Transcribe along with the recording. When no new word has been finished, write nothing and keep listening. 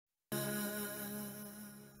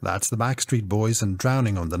That's the Backstreet Boys and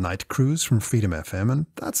Drowning on the Night Cruise from Freedom FM, and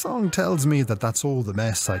that song tells me that that's all the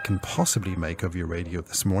mess I can possibly make of your radio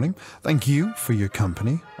this morning. Thank you for your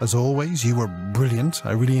company. As always, you were brilliant.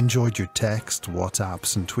 I really enjoyed your text,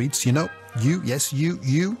 WhatsApps and tweets. You know,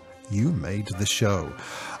 you made the show.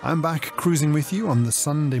 I'm back cruising with you on the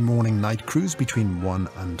Sunday morning night cruise between 1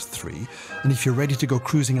 and 3. And if you're ready to go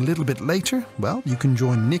cruising a little bit later, well, you can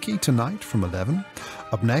join Nikki tonight from 11.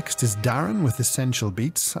 Up next is Darren with Essential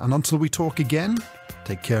Beats. And until we talk again,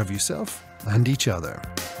 take care of yourself and each other.